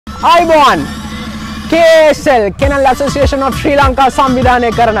Ivan KASL Kennel Association of Sri Lanka සංවිධානය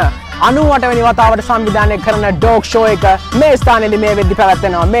කරන 98 වෙනි වතාවට සංවිධානය කරන ඩොග් ෂෝ එක මේ ස්ථානයේදී මේ වෙද්දි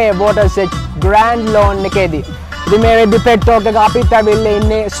පැවැත්වෙනවා මේ Waters Edge Grand Lawn එකේදී. ඉතින් මේ වෙද්දි pet talk එක අපිත් ඇවිල්ලා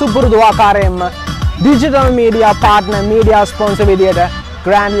ඉන්නේ සුපුරුදු ආකාරයෙන්ම digital media partner media sponsor විදියට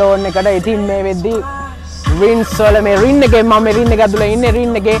Grand Lawn එකට. ඉතින් මේ වෙද්දි rings වල මේ ring එකේ මම මේ ring එක ඇතුලේ ඉන්නේ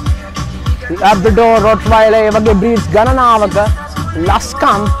ring එකේ Labrador Rottweiler ඒ වගේ breeds ගණනාවක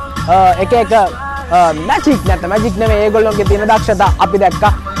ලස්කම් එක එක මැජික් නෙමෙයි ඒගොල්ලෝගේ තියෙන දක්ෂතා අපි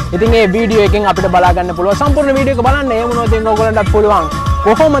දැක්කා. ඉතින් මේ වීඩියෝ එකෙන් අපිට බලා ගන්න පුළුවන් සම්පූර්ණ වීඩියෝ එක බලන්න. එහෙම වුණොත් ඉතින් ඕගොල්ලන්ටත් පුළුවන්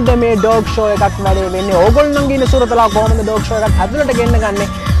කොහොමද මේ ඩොග් ෂෝ එකක් වැඩේ වෙන්නේ, ඕගොල්ලන්ගේ ඉන්න සුරතලා කොහොමද ඩොග් ෂෝ එකක් ඇතුළට ගෙන්න ගන්නේ,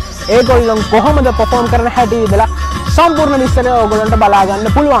 ඒගොල්ලෝ කොහොමද perform කරන හැටි ඉඳලා සම්පූර්ණ විස්තරය ඕගොල්ලන්ට බලා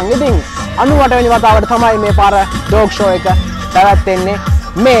ගන්න පුළුවන්. ඉතින් 98 වෙනි වතාවට තමයි මේ පාර ඩොග් ෂෝ එක පැවැත්වෙන්නේ.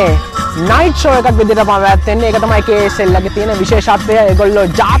 මේ night show එකක් විදිහට පැවැත්වෙන්නේ. ඒක තමයි KASL ලගේ තියෙන විශේෂත්වය. ඒගොල්ලෝ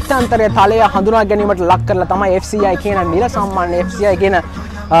ජාත්‍යන්තරයේ තලය හඳුනා ගැනීමට ලක් කරලා තමයි FCI කියන නිල සම්මාන FCI කියන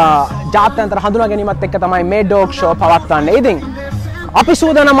ජාත්‍යන්තර හඳුනා ගැනීමත් එක්ක තමයි මේ ඩොග් ෂෝ පවත්වන්නේ. ඉතින් අපි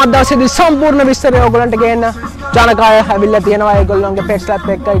සූදානම් අද දවසේදී සම්පූර්ණ විස්තරය ඔයගොල්ලන්ට ගේන්න. ජනකාය ඇවිල්ලා තියෙනවා ඒගොල්ලෝගේ pets ලත්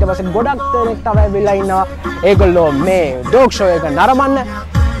එක්ක. ඊට පස්සේ ගොඩක් දෙනෙක් තව ඇවිල්ලා ඉන්නවා. ඒගොල්ලෝ මේ ඩොග් ෂෝ එක නරඹන්න.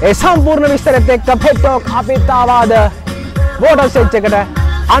 ඒ සම්පූර්ණ විස්තරෙත් එක්ක pet talk අපිත් ආවාද Waters Edge එකට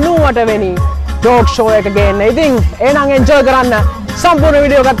 98 වෙනි ඩොග් ෂෝ එක ගේන්න. ඉතින් එහෙනම් එන්ජොයි කරන්න සම්පූර්ණ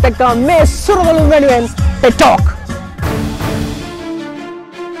වීඩියෝ එකත් එක්ක මේ සුරවලුන් වෙනුවෙන් pet talk.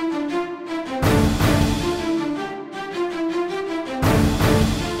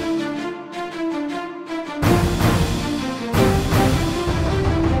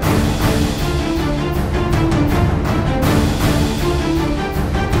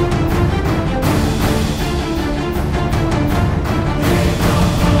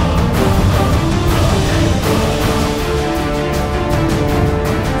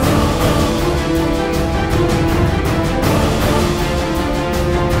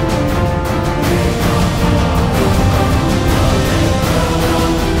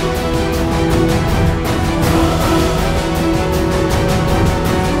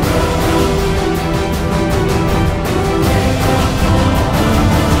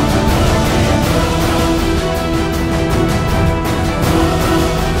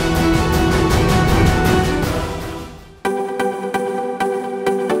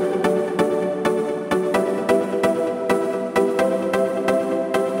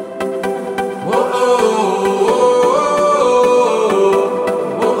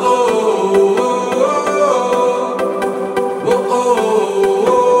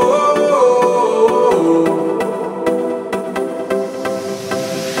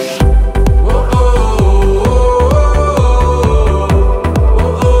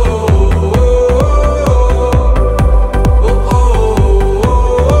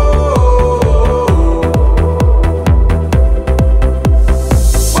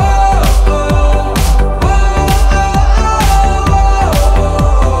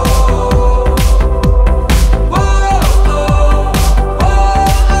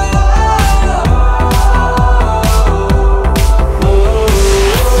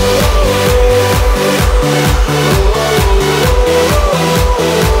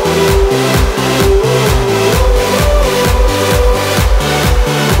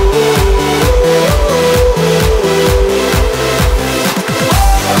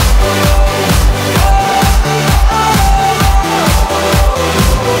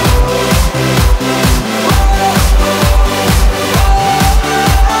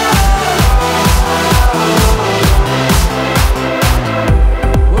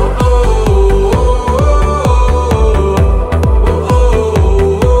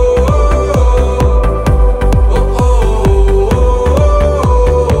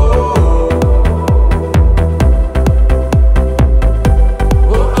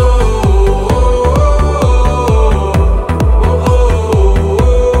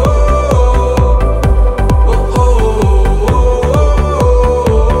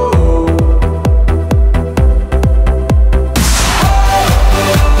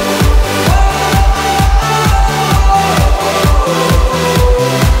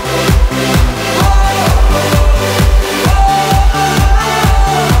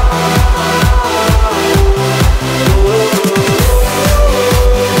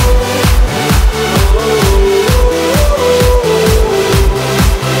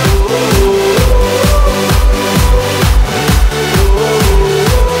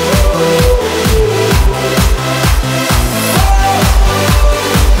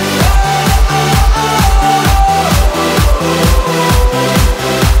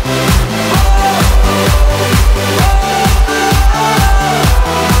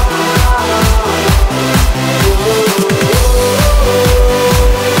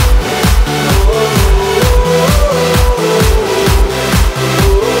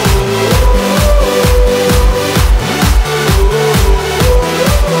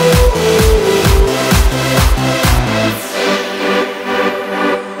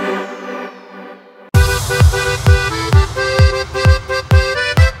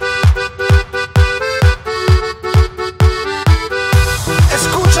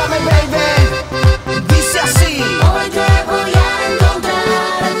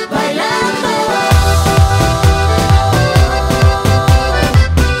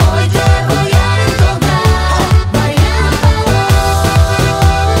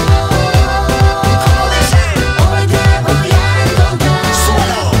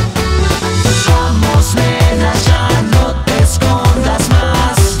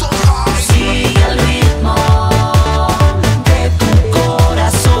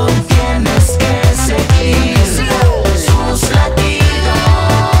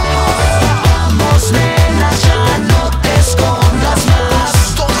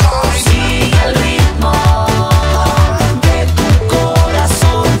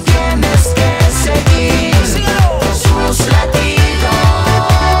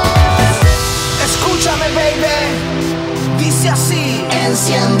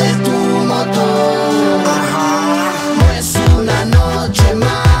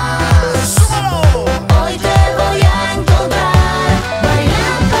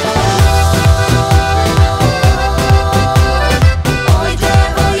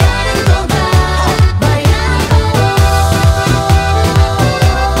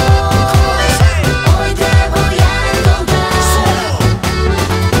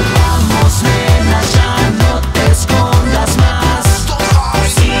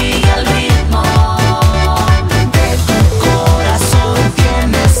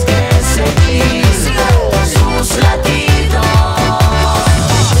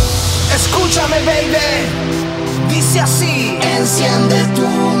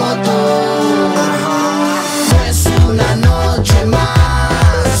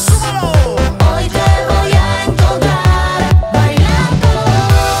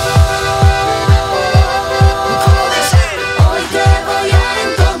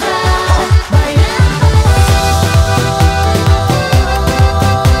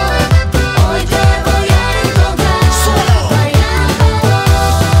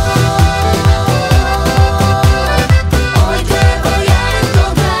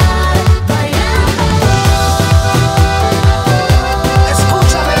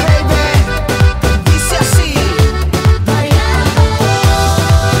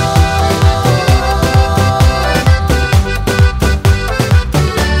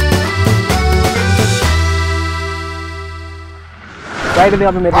 රයිට් ඉතින්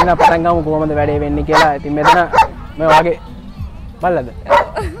අපි මෙතන පටන් ගමු කොහොමද වැඩේ වෙන්නේ කියලා. ඉතින් මෙතන මේ වගේ බලලද?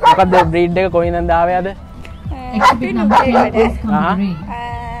 මොකද්ද බ්‍රීඩ් එක කොයින්ද ආවේ අද? Exhibit number 10 is Uh-huh. Conjuring.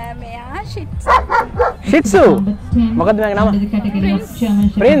 මෙයා ෂිට්ස් Shih Tzu. මොකද්ද මගේ නම? Under the category of German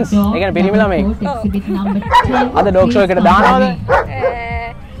Shepherd Prince. dog, ඒ කියන්නේ පිරිමි ළමයෙක්. number 4, exhibit number 10 අද ඩොග් ෂෝ එකට is දානවද? Conjuring.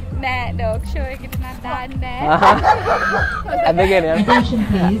 නෑ ඩොග් ෂෝ එකට නම් දාන්නේ ඇදගෙන යනවා. Attention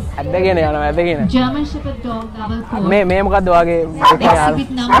please. ඇදගෙන යනවා ඇදගෙන. German Shepherd dog double coat. මේ මොකද්ද වාගේ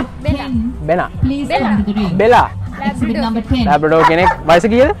Exhibit number 10. බෙනා. Please come to the ring. බෙලා. Exhibit number 10. ලැබ්‍රඩෝර් කෙනෙක් වයස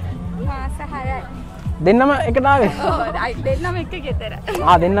කීයද? මාස 6යි දෙන්නම එකට ආවේ. ඔව් දෙන්නම එක ගෙදර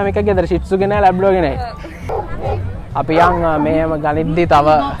දෙන්නම එක ගෙදර ශිට්සු ගෙනයි ලැබ්ඩෝ ගෙනයි. අපි යන් මේම ගනිද්දි තව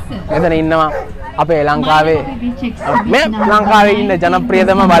මෙතන ඉන්නවා අපේ ලංකාවේ මේ ලංකාවේ ඉන්න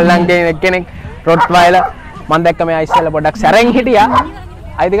ජනප්‍රියතම බල්ලන්ගේ කෙනෙක් රොට්වයිලර්. මම දැක්ක මෙයා ඉස්සෙල්ලා පොඩ්ඩක් සැරෙන් හිටියා.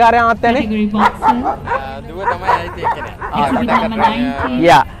 අයිතිකාරයා ආත්තනේ. Category boxer. දුව තමයි අයිති එක්කනේ. Exhibit number 19.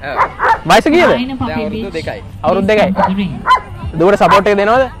 යා. වයස කීයද? Nine puppy අවුරුදු bitch. දෙකයි. අවුරුදු දෙකයි. Come to the ring. දුවට සපෝට් එක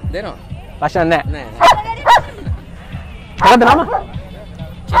දෙනවද? දෙනවා. ප්‍රශ්න නැහැ. නෑ. මොකද්ද නම?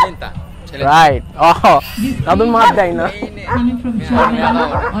 චිලින්තා. Right. නදුන් මහත්තයා ඉන්නවා. Coming from Germany,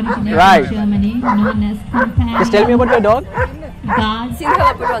 originally Right. from Germany, known as companion, Just tell me about your dog. guard,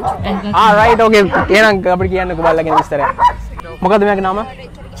 and Right, okay. එහෙනම් අපිට කියන්නකෝ බල්ලගෙන විස්තරය. මොකද්ද මෙයාගේ නම?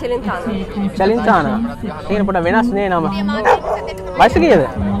 චලින්තානා. ඒක පොඩ්ඩක් වෙනස් නේ නම. වයස කීයද?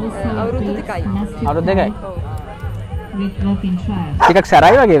 අවුරුදු 2යි. අවුරුදු දෙකයි. With walking trial. ටිකක්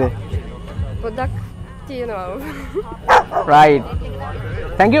සැරයි වගේද? පොඩ්ඩක් තියෙනවා Right.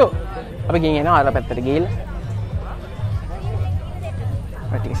 Thank you. අපි ගිහින් එනවා අර පැත්තට ගිහිල්ලා.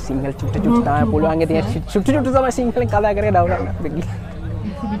 ටික සිංහල චුට්ට චුට්ට තමයි පුළුවන් ගේ තියෙන චුට්ට චුට්ට තමයි සිංහලෙන් කතා කරේ ඩවුන්ලෝඩ් අපිට ගිහින්.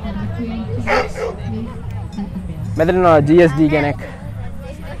 Exhibit number 20, please. මෙතන ඉන්නවා GSD කෙනෙක්.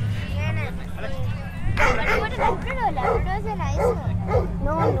 Labradors are nicer.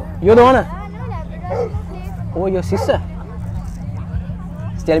 No. You the owner? No, Labradors are Oh, your sister.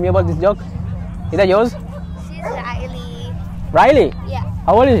 Tell me about this dog. Is that yours? She's Riley. Riley? Yeah.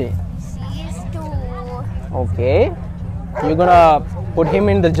 How old is he? She's 2. Okay. You're gonna put him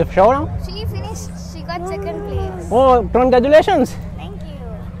in the show now? She finished. She got second place. Oh, congratulations. Thank you.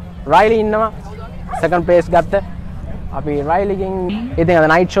 Riley ඉන්නවා. second place ගත්ත. අපි Riley ගෙන් ඉතින් අද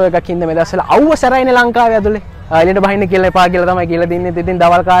night show එකක් ඉඳ මේ දවස්වල අවුව සැරයිනේ ලංකාවේ ඇතුලේ. එළියට බහින්න කියලා එපා කියලා තමයි කියලා දෙන්නේ. ඉතින්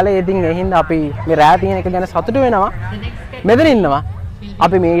දවල් කාලේ ඉතින් එහින්ද අපි මේ රෑ තියෙන එක ගැන සතුටු වෙනවා. මෙතන ඉන්නවා.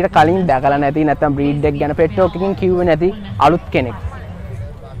 අපි මේකට කලින් දැකලා නැති නැත්නම් බ්‍රීඩ් එක ගැන පෙට් ටෝක් එකකින් කිව්වේ නැති අලුත් කෙනෙක්.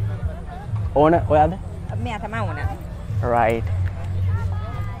 ඕන ඔයාද? මෙයා තමයි ඕන Right.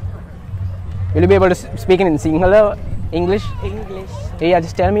 Will you be able to speak in Sinhala, English? English. Yeah,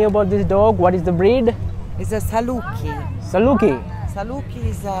 just tell me about this dog. What is the breed? It's a Saluki. Saluki. Saluki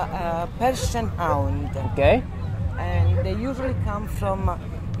is a Persian hound, Okay. and they usually come from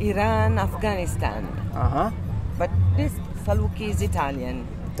Iran, Afghanistan. Uh-huh. But this Saluki is Italian.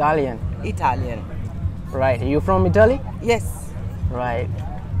 Italian. Italian. Right. Are you from Italy? Yes. Right.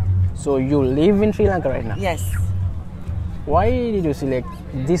 So you live in Sri Lanka right now? Yes. Why did you select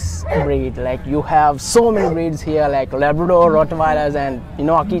this breed? Like you have so many breeds here, like Labrador, Rottweilers, and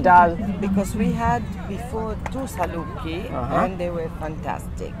Akitas. Because we had before 2 Saluki, Uh-huh. and they were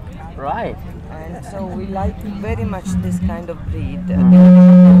fantastic. Right. And so we like very much this kind of breed. They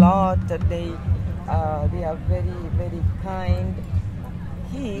like a lot. They are very, very kind.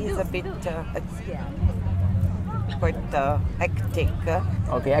 He is a bit quite hectic.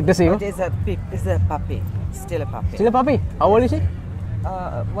 Okay. Aggressive. But is a puppy. Still a puppy. Still a puppy. How old is he?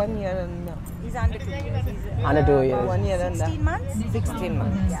 1 year and he's under 2 years Under 2 years. 1 year and 16 months 16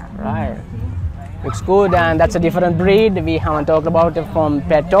 months. Right. Looks good, and that's a different breed. We haven't talked about it from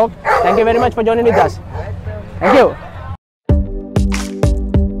Pet Talk. Thank you very much for joining with us. Thank you.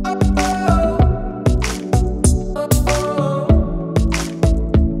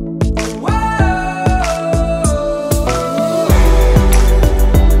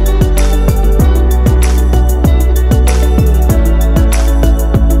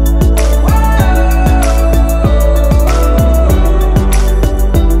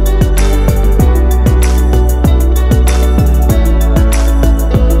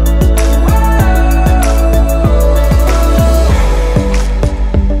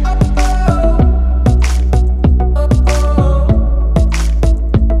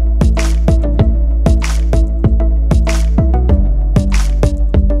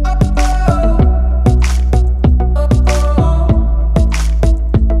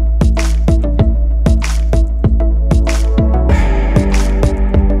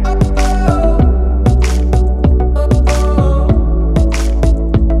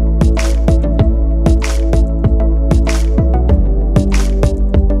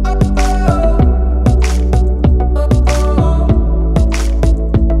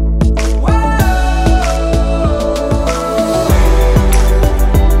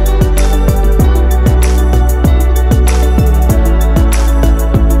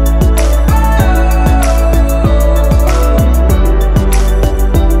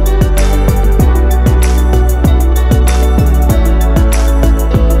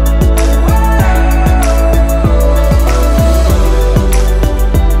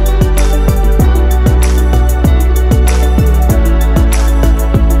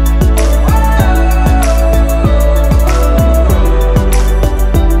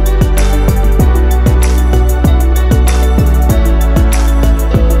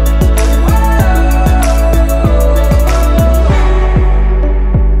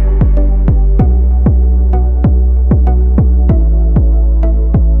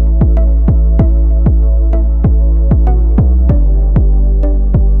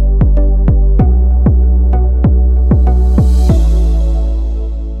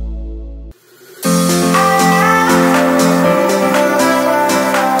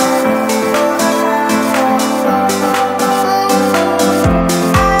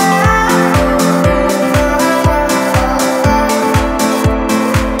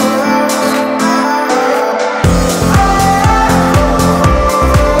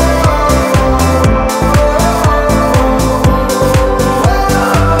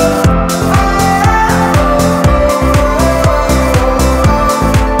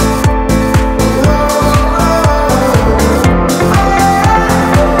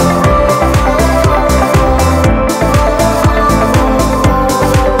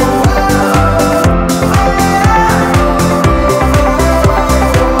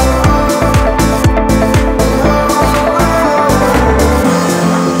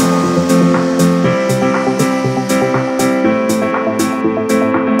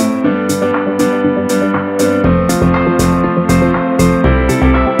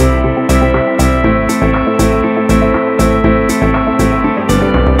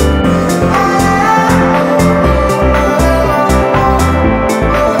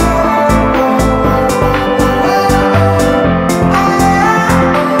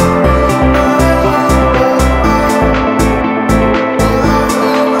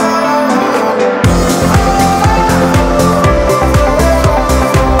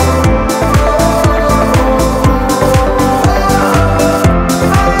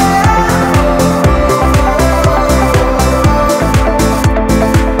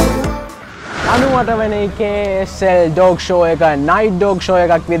 KSL dog show එක night dog show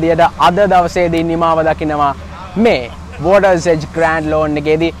එකක් විදියට අද දවසේදී නිමාව දකිනවා මේ Waters Edge Grand Lawn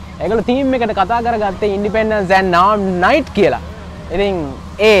එකේදී. ඒගොල්ලෝ තීම් එකට කතා කරගත්තේ Independence and Night කියලා. ඉතින්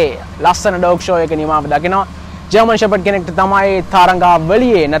ඒ ලස්සන dog show එක නිමාව දකිනවා. German Shepherd කෙනෙක්ට තමයි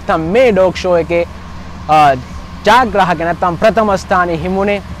තරංගාවලියේ නැත්නම් මේ dog show එකේ ජයග්‍රාහක නැත්නම් ප්‍රථම ස්ථානයේ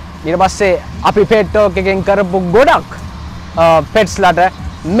හිමුනේ. ඊට පස්සේ අපි pet talk එකෙන් කරපු ගොඩක් petsලට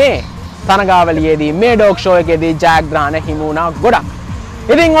මේ තරංගාවලියේදී මේ dog show එකේදී ජයග්‍රහණ හිමි වුණා ගොඩක්.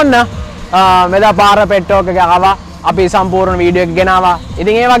 ඉතින් ඔන්න මෙදා පාර pet talk එක ආවා. අපි සම්පූර්ණ වීඩියෝ එක ගෙනාවා.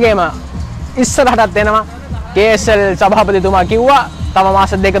 ඉතින් ඒ වගේම ඉස්සරහටත් එනවා KSL සභාපතිතුමා කිව්වා තව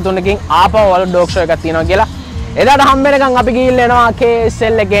මාස 2-3කින් ආපහු වල dog show එකක් තියෙනවා කියලා. එදාට හම්බ වෙනකන් අපි ගිහින් එනවා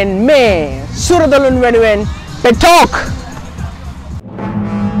KSL එකෙන් මේ සුරදලුන් වෙනුවෙන් pet talk